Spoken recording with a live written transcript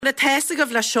Na teessa go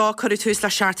bhla seo chuir tús le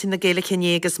seaartí na Gaeilge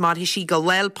cinné agus mar hí si go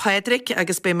leil Pedric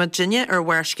agus be Virginia ar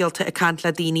bhhaircéalta a cant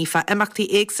le daoine fa imachtaí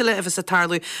éagsile a bheits a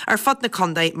tarlú ar fad na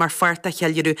condaid mar fuirta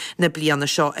cheilliú na bliana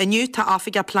seo. Iniu tá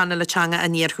áffiga planna le teanga a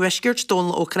níor chuisgirt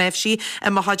dónal ó chréibh si a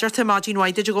mahajarta mágin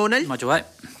waide de gónal. Máidir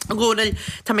Gónal,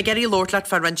 tá me geirí lordlaat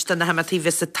far rinsta na hamatí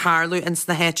vis a tarlú ins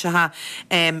na héitsetha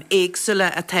éagsile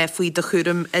a tefuí de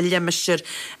chuúrum a lemisir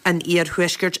an íor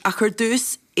chuisgirt a chur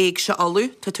dús éag se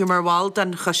alú, tá tú mar bháil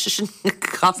den chuise sin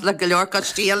le go leor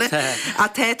stíale. A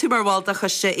té tú mar bháil a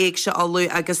chuise éag se alú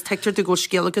agus teictar tú go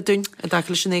scéala go dún a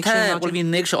d sin éag se. Bhil hín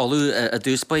néag se alú a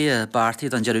dús ba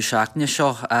bartaí an jeú seaachne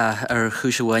seo ar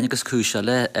chúisehhain agus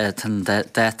cúiseile tan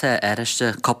déta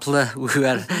airiste coppla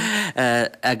uhuair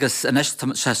agus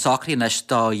sé sacraí inis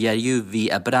dá dhéirú hí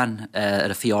Ibran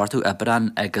ar a fiartú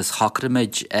Ibran agus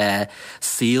hacramid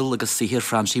síl agus sihir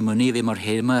Francí Muní bhí mar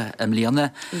héime am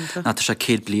líana na tá sé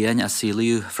céad blian a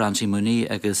síliú Francí Muní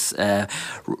agus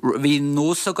bhí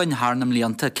nós a gan háarnam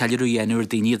líanta ceilirú dhéanúir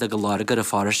daoine a go lágar a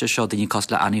fáiste seo daoine cos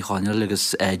le Annie Choinil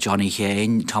agus Johnny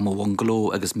Hain, Tom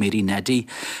Wongolo agus Mary Neddy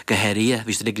go heirí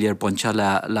bhí sé léir bonte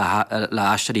le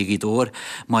aisteí gídóir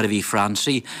mar a bhí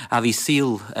Francí a bhí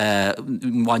síl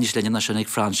bhainnis lenne sinnig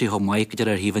Francí thomáid idir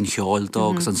ar híhann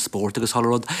cheáildógus an sport agus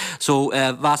Hollywood. So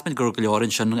bhasmin gur go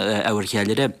leorann sin áhar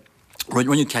cheilire.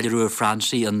 Rwy'n ceilirú ar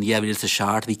Francí an dhéhil sa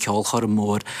seart hí ceolchar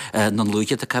mór non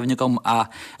lúige a cefne gom a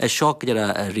seo idir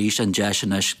a rís an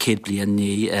deisian is céad blian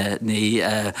ní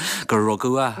gur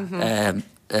rugua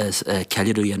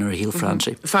ceilirú dhéanú ar híl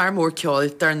Francí. Fear mór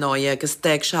ceáil dar náide agus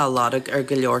deag se ládag ar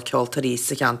go leor ceoltarí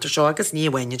sa cheantar seo agus ní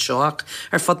bhhaine seoach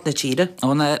ar fod na tíide.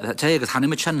 Té agus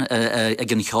hanimiid sin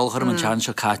ag an cheolchar an tean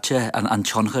seo caite an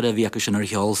tionchar a bhí acu sin ar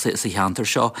cheol sa cheantar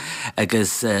seo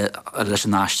agus leis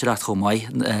an áisteach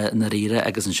chomáid na riire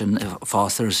agus an sin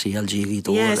fásar CLG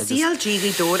dó.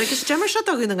 CLG dó agus demar se a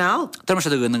gúna ngáil. Demar se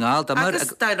a gúna ngáil.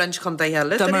 Agus darann chun da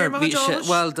heile.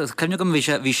 Well, cenne gom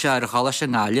bhí se ar chála se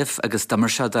ngáileh agus damar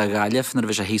se a gáileh nar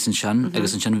bhí sé hísan sin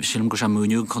agus an sin sin go se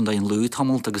múniú chundaon lú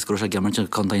tamil agus go sé gemarte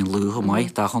chundaon lú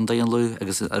chomáid dá chundaon lú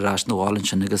agus arás nóháilinn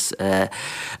sin agus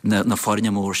na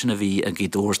fáinne mór sin a bhí a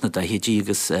gdós na dahédí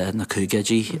agus na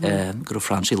cúgadí gur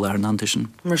Francí learnan sin.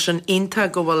 Mar sin inta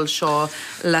go bhfuil seo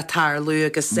le tarlú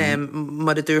agus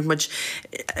mar a dúrmuid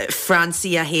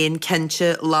Francí a héin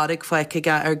cinse lárig feice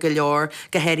ar go leor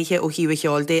go héirithe ó híomh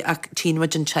cheáildé ach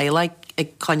tímuid an teile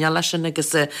ag coine sin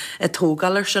agus a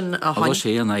tógalir sin a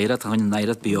sé an éire táin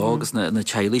néad beá agus na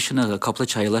teile sin a coppla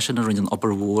teile sin a rinne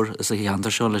obair mhór is a cheantar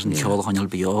seo leis an ceáil chaneal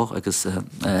beá agus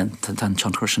tan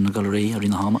teanchar sin na galerí a rí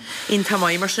na hama. Ín tá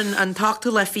mar sin an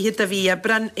tachtú le fiad a bhí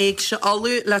brenn ag se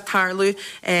alú le tarlú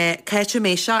céite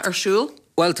méise arsúl.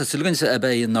 Well, tá sulgann a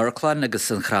bheith an Norclan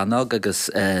agus an Chranag agus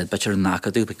beir an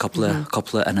nácadú be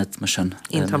coppla inad mar sin.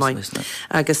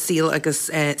 Agus síl agus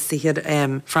sihir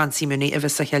Francí Muní a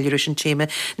bheits a cheilú sin téime.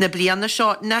 Na blianana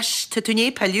seo neis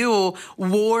túné peú ó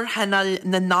mhór henal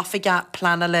na náfiga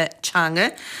plana le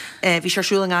teanga. Bhí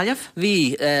searsúil an gáileh?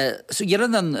 Bhí,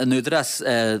 dhéann an núdras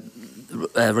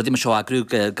rudí mar seo agrú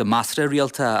go masra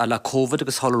rialta a le COVID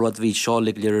agus Hollywood bhí seo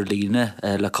le léir líne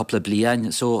le coppla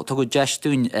bliain, so tá go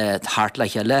deistún thart le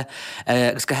heile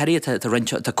agus go heirí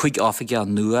tá chuig áfaige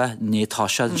an nua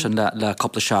nétáise sin le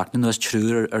coppla seaachna nuas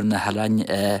trúr ar na helainn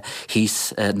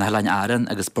híos na helainn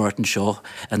áan agus Burton seo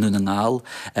anú na ngáil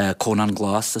Conan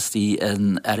Glas is tí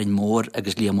ar an mór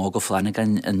agus Liam Óga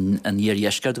Flanagan an níor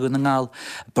dhéisceart go na ngáil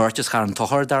Burtis char an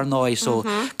tochar dar náid, so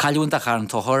caiún a char an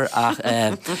tochar ach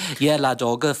le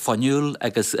doga faniúil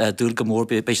agus dúil go mór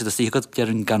be sé a sígad gur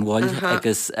an ganháil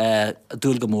agus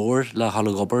dúil go mór le hall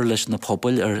gobar leis na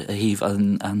pobl ar híh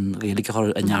an réige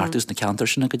an neartús na ceantar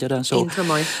sinna go deire.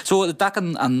 So da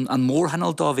an mór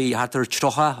hanal dá bhí hatar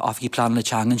trocha á bhí plán le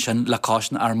teangan sin le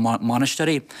cáisna ar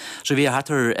monastery. So bhí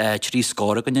hatar trí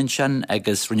scóra gonin sin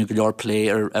agus rinne go leor play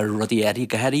ar rudí éirí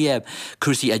go heirí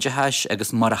cuasaí idirtheis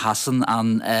agus mar a hasan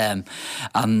an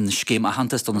scéim a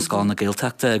hantas don na scáil na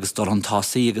Gaeltachta agus dor an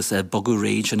tásaí agus bogu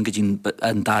réid an go dtín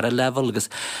an dara level agus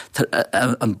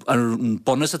an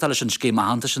bonus atá sin scéim a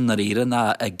hananta sin na réire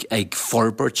na ag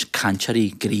forbert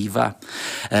cancharí gríomha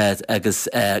agus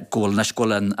ggóil na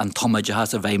scóil an tomaide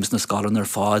has a bhéims na scálan ar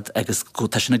fád agus go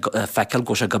sinna feiceil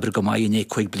go se gabir go maiid in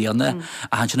 5 bliana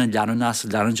a han sin an leanúnas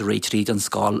leann réit tríd an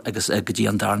scáil agus go dtí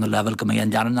an darna level go mé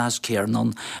an leanúnas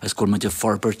céarnan agus go muidir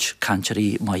forbert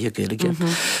cancharí mai a Gaeilge.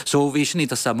 So bhí sin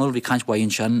í a samú bhí cant bhain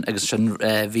sin agus sin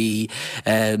bhí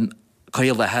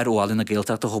Coil le heróáil na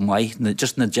Gaeltachta chomáid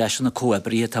just na deisian na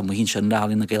cóabrí tá hín sin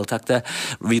ráí na Gaeltachta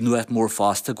rí nuet mór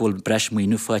fásta ggóil breis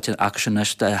míú fáte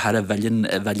actioniste har a bhelinn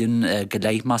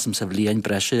goléithmas sa bblion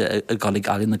breise a galig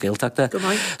alí na Gaeltachta.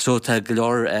 So tá go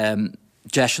leor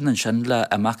Jeshan an sin le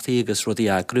amachtaí agus rudí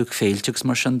agrú féiltegus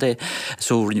mar sin dé,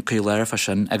 so rinne céir fa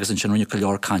sin agus an sin rinne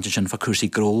leor cante sin fa cuasaí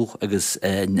gró agus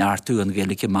neartú an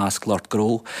ggéalacha más glát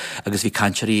gró agus bhí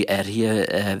cantearí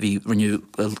airthe bhí rinne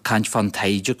cant fan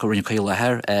taide go rinne céir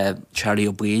lethir Charlie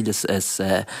O'Bwil is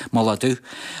máladú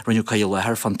rinne céir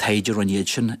lethir fan taide rinnéad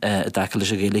sin dacha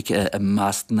leis a ggéalacha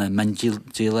más na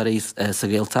mandíalaí sa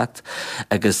ggéaltacht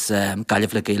agus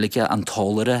galibh le ggéalacha an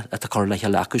tólare a chuir le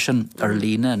leacu sin ar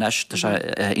lína inis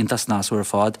intas násuar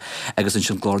fád agus an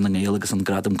sin glór na ngéil agus an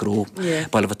gradam gró.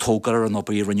 Bail bh tógar an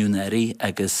opaí raniúnéirí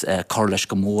agus chuir leis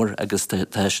go mór agus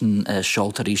tá sin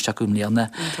seoltar ríiste acu mléana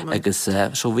agus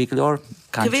so bhí go leor.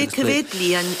 Cyfeid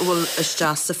blian bhfuil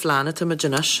isteach sa phlána tá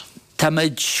maidjinis?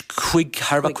 Táid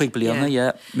Harbh chuig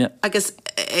bliana, agus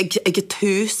ag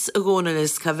tús a gcóna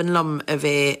is cyfan lom a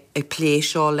bheith ag plé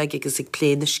seála agus ag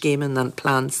plé na scéman an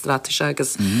plán strateise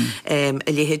agus a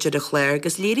léhéidir a chléir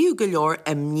agus léiríú go leor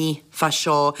imní fa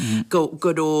seo go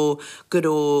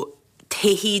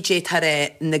tehíé tar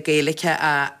na ggéalacha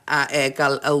a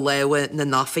egal a leha na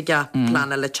náfiige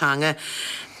plána le teanga.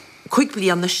 Chuig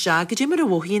blian na se, go dtí mar a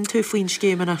bhhíonn tú faoin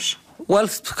scémanas? Well,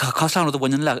 cosán a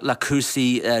bhain le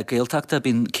cuasaí géalteachta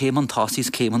bín céman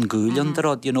tásís céman gúilean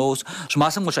darad, you know. So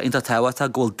más an bhil inta táhata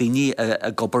ggóil daoine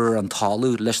a gobar an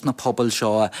talú leis na pobl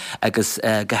seo agus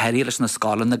gohéirí leis na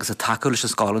scálan agus a takeú leis na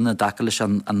scálan a daca leis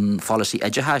an fálasí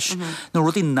eidetheis. nó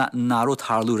rudí náró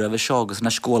tharlú raheh seo agus na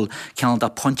scóil ceann dá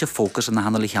pointe fócas an na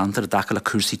hanna cheantar a daca le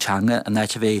cuasaí teanga a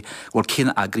néite bheith bhil cin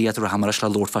agriad ar hamar leis le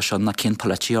lórfa sin na cin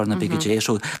polítíar na BGJ,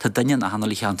 so tá daine na hanna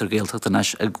cheantar géalteachta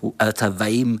inis tá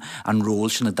bhaim an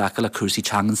ról sin a daca le cuasaí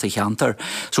teangan sa cheantar.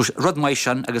 So rud mai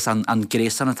sin agus an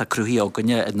grésanna tá cruí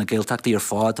áganne na ggéalteachtaí ar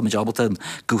fád a maidiabalta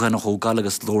guhan na hógáil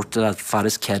agus lórta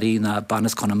Faris Kerry na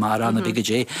Banas Connemara na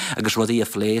BGJ agus rudí a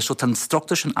phlé, so tan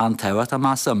structar sin antáhat a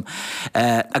másam.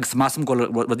 Agus másam go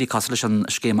rudí cos leis an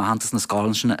scéma hantas na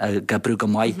scálan sin gabrú go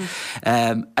mai.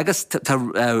 Agus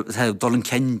tá dolan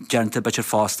cin deanta beir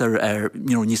fáster ar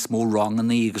níos mó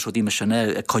ranganí agus rudí mar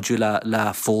sinna codú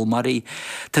le fólmarí.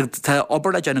 Tá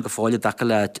obair le déanana go fáile daca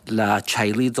le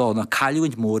Charlie dó na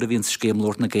caiúint mór a bhíon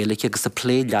scéimlórt na Gaeilge agus a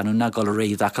plé leanúna go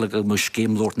ré daca le mu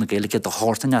scéimlórt na Gaeilge do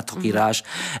hátainne tuírás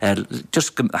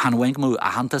just hanhain mú a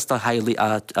hantas a hailí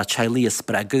a Charlie is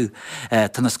spregu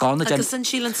tá na scána agus san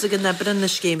sílan sa gan nebrin na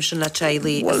scéim sin le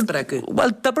Charlie is spregu.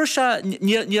 Well, dabar se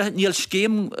níl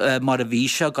scéim mar a bhí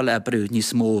se go le brú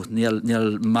níos mó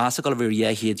níl más go bhir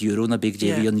 €100 na big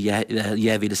déhíon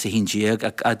jehíle sa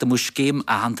híndíag a do mu scéim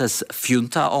a hantas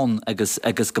fiúntaón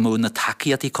agus go na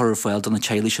takeíatí choirfuil don na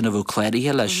Charlie sin a bhú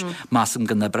chléirithe leis másam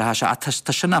gan nebrethe se a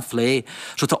tá sin a phlé,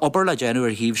 so tá obair le déanú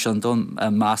ar híomh sin don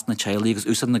más na Charlie agus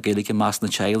úsad na Gaeilge más na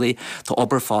Charlie, tá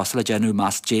obair fása le déanú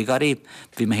más dégarí,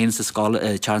 bhí me héana sa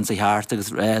scáil teann sa heart agus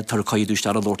tar coidú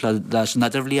dúistear a lórt leis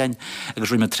nadidirhlíonn agus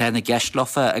rúim tréna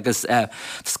geistlofa agus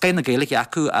scéin na Gaeilge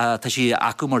acu a tá sí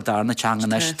acu mar darna teangan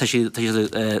tá sí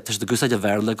de gúsaid a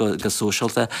bherla go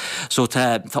socialta, so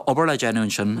tá obair le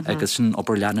déanún sin agus sin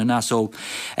obair leanúna, so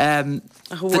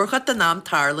Hórchad den náam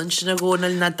Tarlan sin a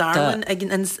ggónal na Darlan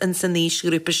agin an san níos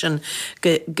grúpa sin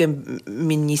go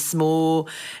miní smó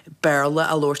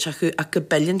berla a lórteachú a go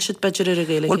bellin siad beidir ar a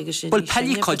Gaeilge sin. Well,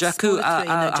 pelli codeacu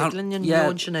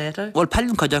Well,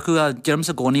 pellin codeacu a derm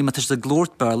sa gcónaí ma tá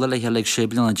glórt berla le healaigh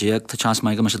séblian a déag, tá chans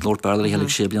maiga mar glórt berla le healaigh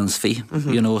séblian sfí.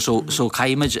 You know, so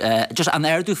caiimid just an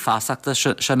airdú fásachta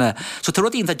sinna. So tá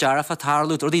rudí a dearafa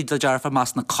Tarlú, rudí a dearafa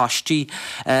más na costí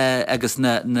agus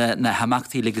na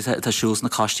hamachtaí le tá siús na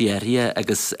costí airthe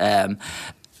agus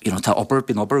tá obair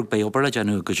bín obair be obair le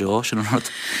déanú go deo sin an.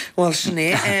 Well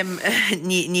sinné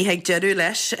ní heag dearú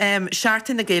leis.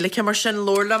 Seaartain na Gaeilge mar sin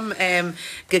lórlam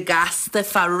go gasta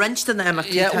fá rinstan na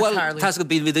amachtaí Well, tá go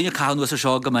bíon bhí cáú a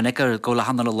seo go manic ar go le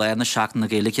hanna lena seach na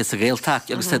Gaeilge sa Gaeltacht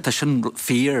agus tá sin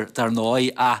fír dar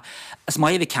nói a is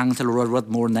mai bhí ceantal rud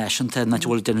mór neisianta na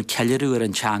bhfuil denú ceirú ar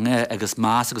an teanga agus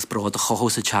más agus brod a chothó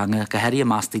sa teanga go heirí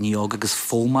más daoine agus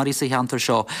fómarí sa cheantar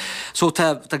seo. So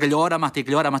tá go leor amatí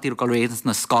go réans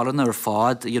na scalan ar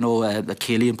fád, a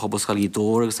céalaíon poblscail í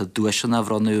dór agus a dúisina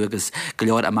bhranú agus go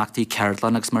leor amachtaí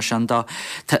Cairlan agus mar sin dá.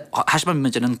 Theis man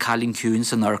mid an Calín Cún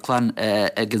san Irclan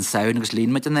ag an saoin agus líon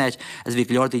mid inéid, as bhí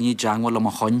go leor daoine deanghil am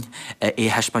a chuin é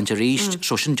heispaint a ríist,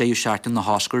 so sin déú seaartain na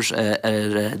háscars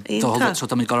so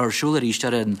tá mid gal ar siúla ar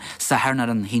ístear an saharn ar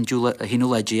an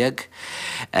hinúlaidéag.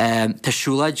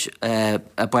 Tásúlaid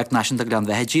a buic naisianta Glan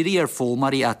Bheithe. Dírí ar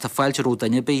fólmarí a tá fáilte ró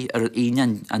daine bí ar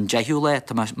aine an deithú le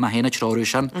tá má héna tróú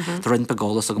sin rinn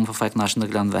begálas a go fa feic naisianta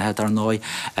Glan Bheithe ar nói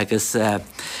agus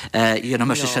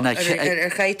dhéana se sinna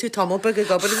chaid tú tomba go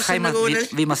gobar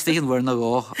hí mas tíon bhar na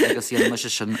gá agus dhéana se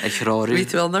sin ag chráú.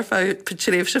 Víhnar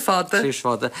tréh se fáda.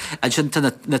 Fáda. An sin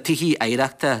na tihíí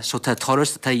éireachta so tá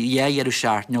toras tá dhéarú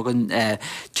seart negan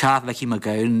teabhheici a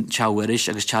gain teharis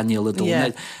agus teníla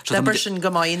dóna. Debar sin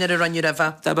gomáin ar a ranniu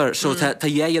raheh. Debar so tá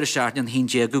dhéar seart an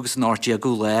híé agus an áirtí a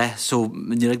go le so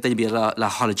nuach daine bí le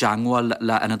Halljaáil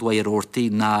le ina dhair ortaí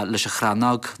ná leis a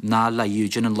chranag ná le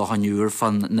dúgin an lochanúr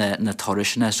fan na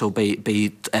torisina so bé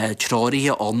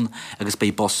tráirithe an agus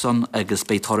bé bosan agus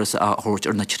bé toras a thuirt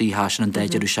ar na tríhásin an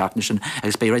déidirú seachna sin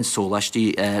agus bé rein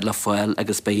sólaistí le foiil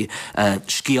agus bé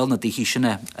scéal na dihí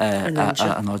sinna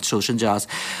an áid social jazz.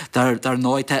 Dar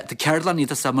náid de ceirlan í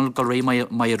a samil go ré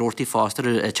mai ortaí fástar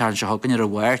tean se hagann ar a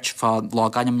bhhairt fá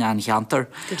láganim nean cheantar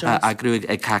agrú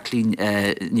ag calín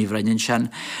níhreinin sin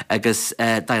agus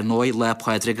dar nóid le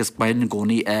poidre agus bain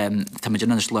gcónaí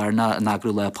tamidin an learna an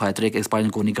agrú le poidre agus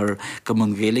bain gcónaí gur go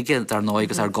mungéige dar nóid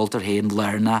agus ar goltar héin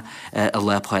learna a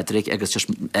le poidre agus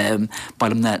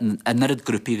bailm narid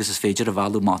grúpi agus is féidir a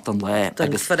bhú mat an le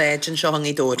agus faréidin seo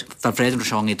hangí dór. Tá fréidir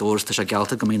seáí dórs tá se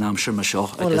gelta go mí amsir me seo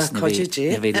agus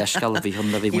bhé leiscal a bhí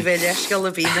hum bhí. Bhé leiscal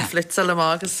a bhí na flitsal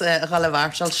agus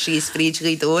galhharsal síos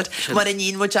frídí dór mar a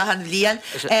níon mu an líon.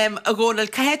 A ggónal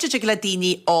caihéidir le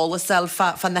daoine álasel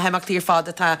fan na heachtíí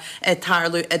fáda tá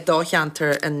tarlú a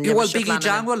dócheantar an Bhil bigí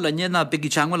Janhil linne na bigí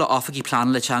Janhil áfaí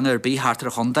plán le teanga ar bí hartar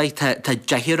a chundaid tá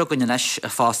dehirir go inis a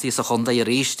fástaí a chundaid a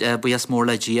réist buas mór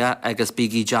le dia agus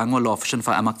bigí Janhil áfasin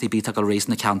fa amachtaí bí go rééis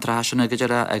na cantra sinna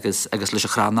goidir agus leis a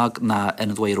chránag na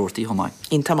ina dhair ortaí homáid.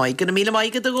 Ínta mai go míle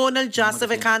maigad a ggónal jazz a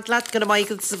bheith cantlaat go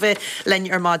maigad sa bheith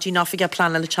lein ar mádí náfiige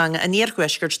plán le teanga a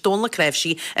níorhuiisgurt dónla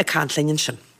creibhsí a cantlainn sin.